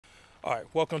Alright,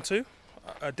 welcome to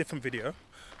a different video.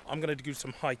 I'm going to do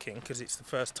some hiking because it's the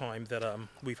first time that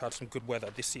we've had some good weather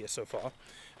this year so far.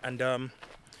 And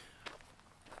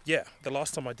yeah, the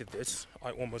last time I did this, I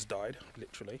almost died,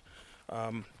 literally.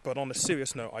 But on a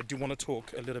serious note, I do want to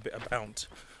talk a little bit about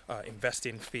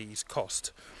investing, fees,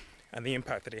 cost, and the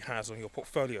impact that it has on your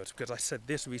portfolios. Because I said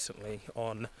this recently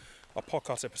on a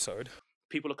podcast episode.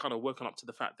 People are kind of woken up to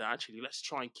the fact that actually let's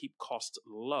try and keep costs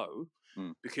low.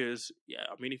 Because yeah,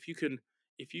 I mean, if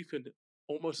you can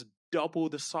almost double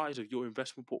the size of your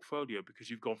investment portfolio because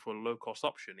you've gone for a low cost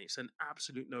option, it's an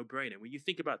absolute no brainer. When you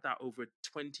think about that over a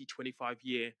 20-25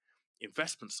 year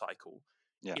investment cycle,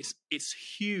 it's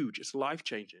huge, it's life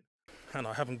changing. And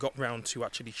I haven't got round to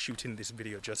actually shooting this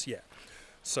video just yet,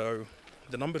 so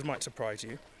the numbers might surprise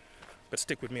you, but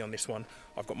stick with me on this one.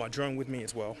 I've got my drone with me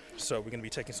as well, so we're going to be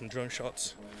taking some drone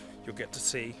shots. You'll get to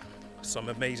see some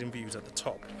amazing views at the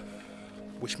top.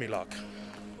 Wish me luck.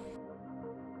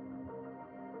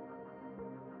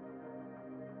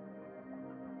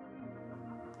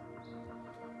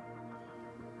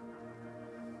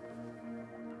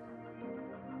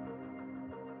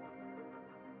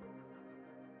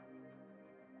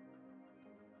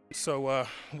 So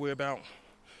we're about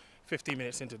 15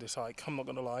 minutes into this hike. I'm not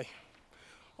gonna lie,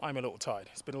 I'm a little tired.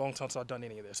 It's been a long time since I've done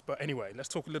any of this. But anyway, let's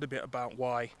talk a little bit about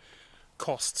why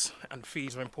costs and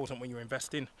fees are important when you're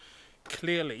investing.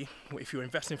 Clearly, if you're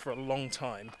investing for a long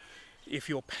time, if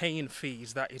you're paying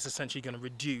fees, that is essentially going to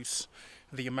reduce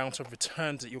the amount of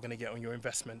returns that you're going to get on your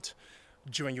investment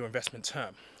during your investment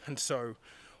term. And so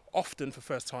often for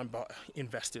first-time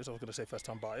investors, I was going to say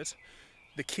first-time buyers,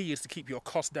 the key is to keep your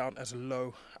costs down as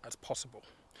low as possible.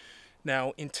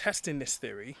 Now, in testing this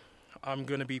theory, I'm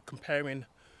going to be comparing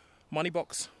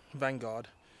Moneybox, Vanguard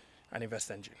and Invest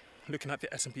Engine, looking at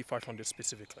the S&P 500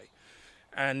 specifically.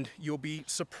 And you'll be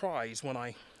surprised when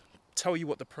I tell you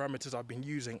what the parameters I've been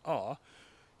using are,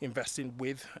 investing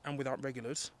with and without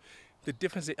regulars, the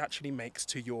difference it actually makes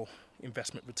to your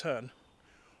investment return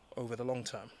over the long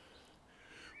term.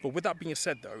 But with that being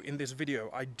said though, in this video,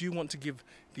 I do want to give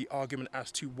the argument as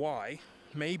to why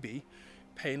maybe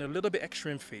paying a little bit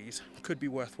extra in fees could be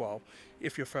worthwhile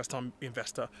if you're a first-time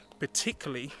investor,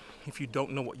 particularly if you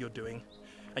don't know what you're doing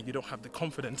and you don't have the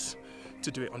confidence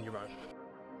to do it on your own.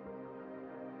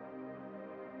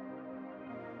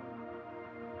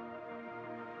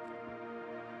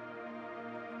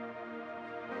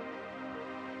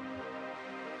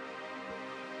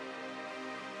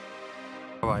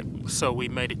 Alright, so we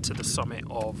made it to the summit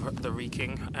of the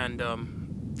Reeking, and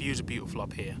views are beautiful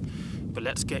up here. But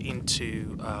let's get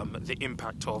into the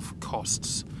impact of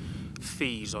costs,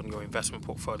 fees on your investment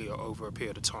portfolio over a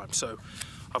period of time. So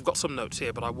I've got some notes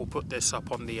here, but I will put this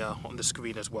up on the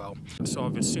screen as well. So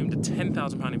I've assumed a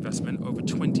 £10,000 investment over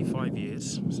 25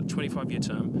 years, so 25-year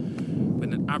term,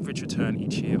 with an average return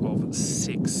each year of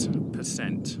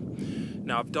 6%.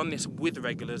 Now, I've done this with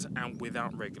regulars and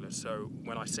without regulars. So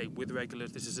when I say with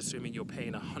regulars, this is assuming you're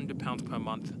paying £100 per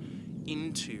month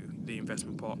into the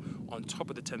investment pot on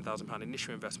top of the £10,000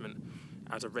 initial investment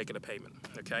as a regular payment,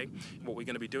 okay? What we're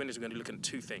going to be doing is we're going to be looking at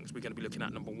two things. We're going to be looking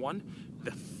at, number one, the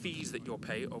fees that you'll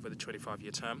pay over the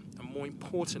 25-year term, and more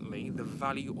importantly, the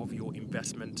value of your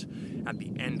investment at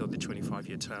the end of the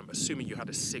 25-year term, assuming you had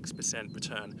a 6%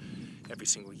 return every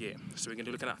single year. So we're going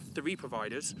to be looking at three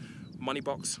providers: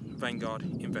 Moneybox, Vanguard,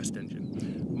 Invest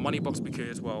Engine. Moneybox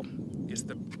because, well, it's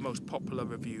the most popular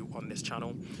review on this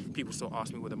channel. People still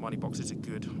ask me whether Moneybox is a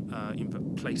good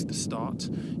place to start.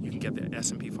 You can get the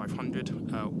S&P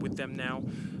 500 with them now.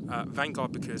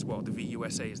 Vanguard because, well, the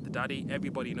VUSA is the daddy.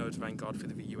 Everybody knows Vanguard for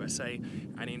the VUSA.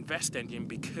 And Invest Engine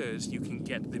because you can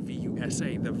get the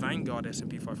VUSA, the Vanguard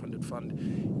S&P 500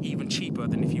 fund, even cheaper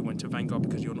than if you went to Vanguard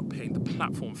because you're not paying the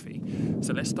platform fee.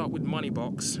 So let's start with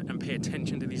Moneybox and pay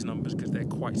attention to these numbers because they're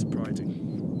quite surprising.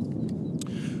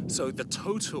 So the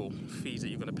total fees that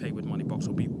you're going to pay with Moneybox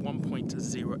will be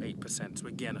 1.08%. So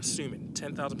again, assuming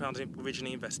 £10,000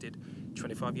 originally invested,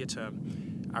 25-year term,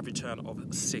 average return of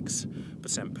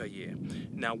 6% per year.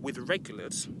 Now with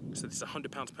regulars, so this is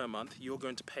 £100 per month, you're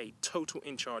going to pay total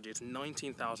in charges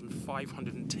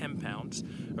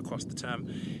 £19,510 across the term,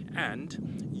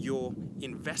 and your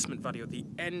investment value at the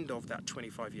end of that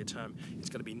 25-year term is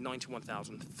going to be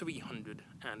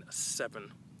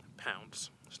 £91,307.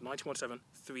 It's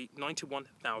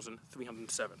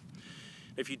 91,307.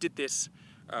 If you did this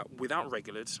without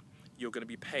regulars, you're going to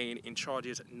be paying in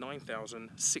charges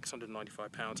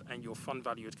 £9,695, and your fund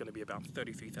value is going to be about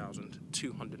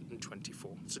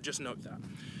 $33,224. So just note that.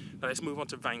 Now let's move on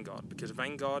to Vanguard, because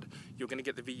Vanguard, you're going to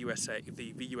get the VUSA.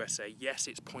 The VUSA, yes,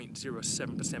 it's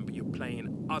 0.07%, but you're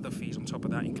paying other fees on top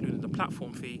of that, including the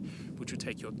platform fee, which would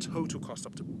take your total cost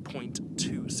up to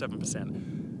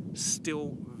 0.27%.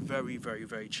 Still very, very,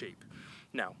 very cheap.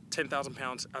 Now,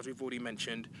 £10,000, as we've already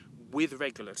mentioned, with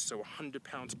regulars, so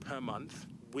 £100 per month.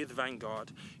 With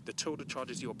Vanguard, the total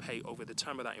charges you'll pay over the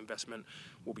term of that investment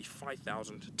will be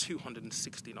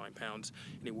 £5,269, and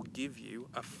it will give you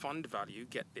a fund value,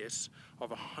 get this,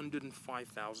 of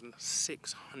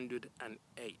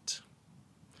 £105,608.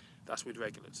 That's with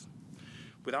regulars.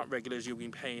 Without regulars, you'll be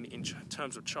paying, in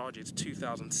terms of charges,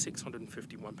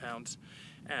 £2,651,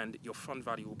 and your fund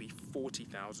value will be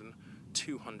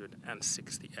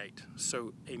 £40,268.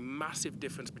 So a massive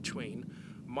difference between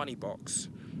Moneybox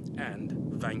and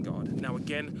Vanguard. Now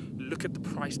again, look at the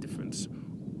price difference,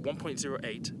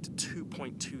 1.08 to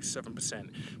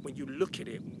 2.27%. When you look at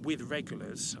it with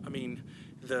regulars, I mean,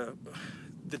 the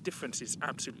difference is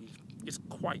it's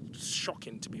quite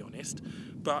shocking, to be honest.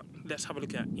 But let's have a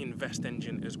look at Invest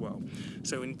Engine as well.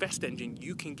 So Invest Engine,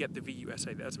 you can get the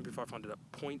VUSA, the S&P 500, at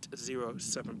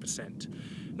 0.07%.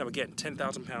 Now again,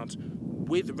 £10,000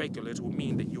 with regulars will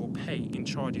mean that you'll pay in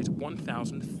charges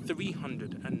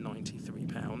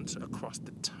 £1,393 across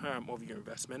the term of your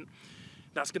investment.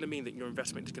 That's going to mean that your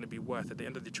investment is going to be worth, at the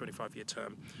end of the 25-year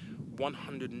term,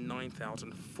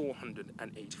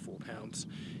 £109,484.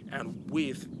 And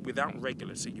without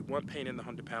regulars, so you weren't paying in the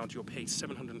 £100, you'll pay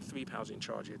 £703 in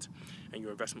charges, and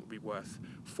your investment will be worth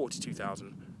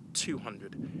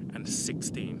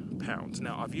 £42,216.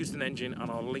 Now, I've used an engine, and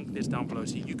I'll link this down below,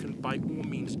 so you can by all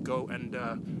means go and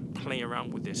play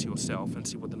around with this yourself and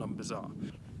see what the numbers are.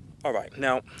 All right,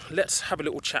 now let's have a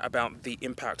little chat about the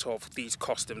impact of these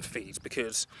costs and fees,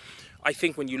 because I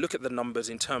think when you look at the numbers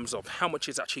in terms of how much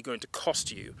it's actually going to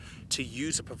cost you to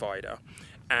use a provider,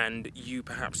 and you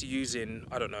perhaps using,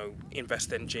 I don't know,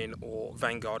 Invest Engine or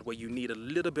Vanguard, where you need a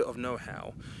little bit of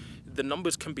know-how, the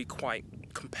numbers can be quite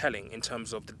compelling in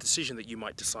terms of the decision that you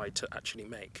might decide to actually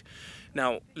make.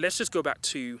 Now, let's just go back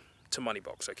to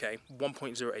Moneybox, okay?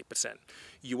 1.08%.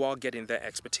 You are getting their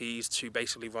expertise to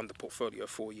basically run the portfolio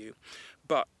for you.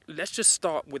 But let's just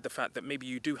start with the fact that maybe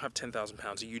you do have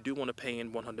 £10,000 and you do want to pay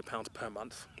in £100 per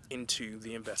month into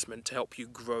the investment to help you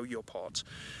grow your pot.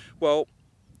 Well,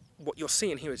 what you're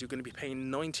seeing here is you're going to be paying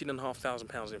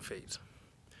 £19,500 in fees.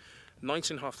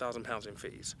 £19,500 in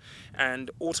fees,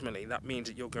 and ultimately that means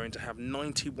that you're going to have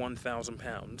 £91,000,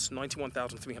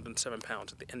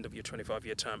 £91,307 at the end of your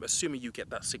 25-year term, assuming you get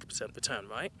that 6% return,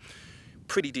 right?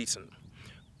 Pretty decent.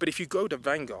 But if you go to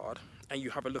Vanguard and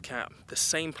you have a look at the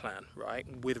same plan, right,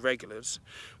 with regulars,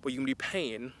 where you're going to be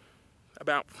paying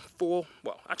about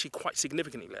actually quite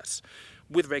significantly less,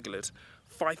 with regulars,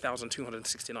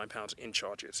 £5,269 in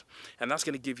charges, and that's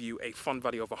going to give you a fund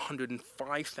value of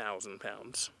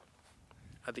 £105,000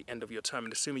 at the end of your term,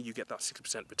 and assuming you get that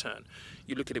 6% return.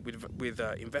 You look at it with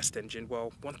Invest Engine,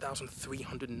 well,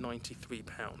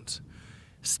 £1,393.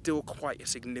 Still quite a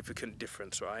significant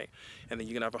difference, right? And then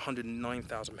you're going to have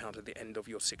 £109,000 at the end of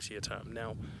your 6-year term.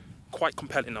 Now, quite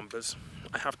compelling numbers,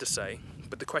 I have to say,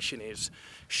 but the question is,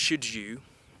 should you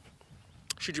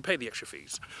pay the extra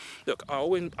fees? Look, I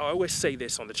always say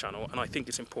this on the channel, and I think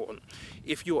it's important.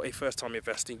 If you're a first-time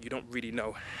investing, you don't really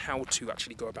know how to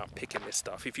actually go about picking this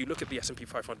stuff. If you look at the S&P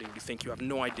 500, you think you have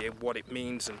no idea what it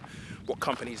means and what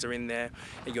companies are in there,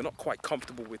 and you're not quite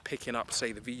comfortable with picking up,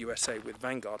 say, the VUSA with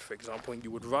Vanguard, for example, and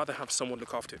you would rather have someone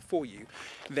look after it for you,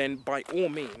 then by all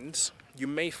means, you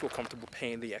may feel comfortable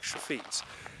paying the extra fees.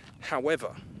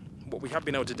 However, what we have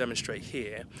been able to demonstrate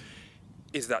here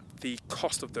is that the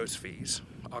cost of those fees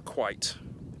are quite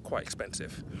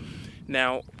expensive.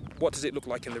 Now, what does it look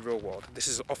like in the real world? This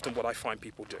is often what I find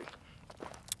people do.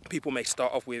 People may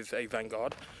start off with a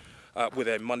Vanguard, with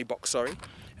a Moneybox, sorry,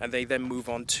 and they then move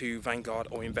on to Vanguard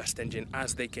or Invest Engine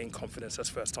as they gain confidence as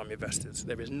first-time investors.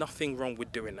 There is nothing wrong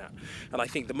with doing that. And I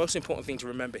think the most important thing to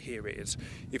remember here is,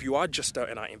 if you are just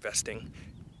starting out investing,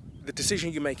 the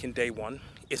decision you make in day one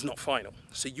is not final.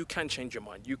 So you can change your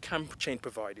mind, you can change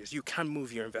providers, you can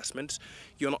move your investments,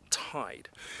 you're not tied.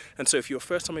 And so if you're a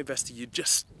first-time investor, you're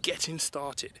just getting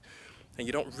started and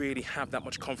you don't really have that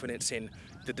much confidence in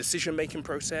the decision-making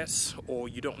process, or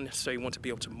you don't necessarily want to be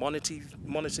able to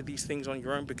monitor these things on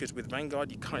your own, because with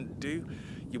Vanguard you kind of do.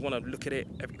 You want to look at it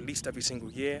at least every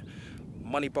single year.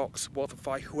 Moneybox,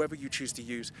 Wealthify, whoever you choose to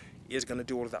use is going to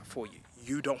do all of that for you.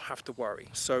 You don't have to worry.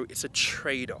 So it's a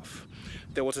trade-off.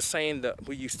 There was a saying that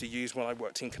we used to use when I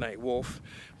worked in Canary Wharf.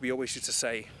 We always used to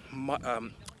say,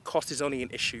 Cost is only an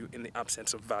issue in the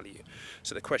absence of value.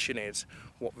 So the question is,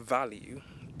 what value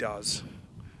does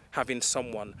having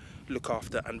someone look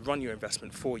after and run your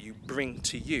investment for you bring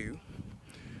to you?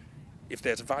 If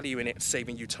there's value in it,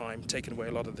 saving you time, taking away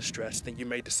a lot of the stress, then you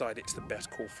may decide it's the best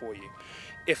call for you.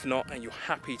 If not, and you're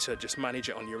happy to just manage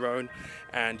it on your own,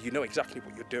 and you know exactly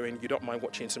what you're doing, you don't mind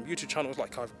watching some YouTube channels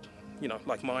like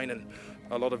like mine, and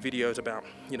a lot of videos about,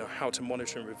 how to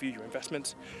monitor and review your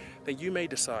investments, then you may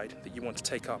decide that you want to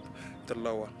take up the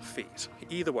lower fees.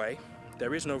 Either way,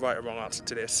 there is no right or wrong answer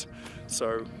to this.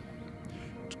 So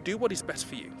do what is best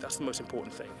for you. That's the most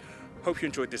important thing. Hope you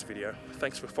enjoyed this video.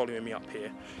 Thanks for following me up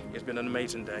here. It's been an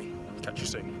amazing day. Catch you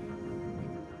soon.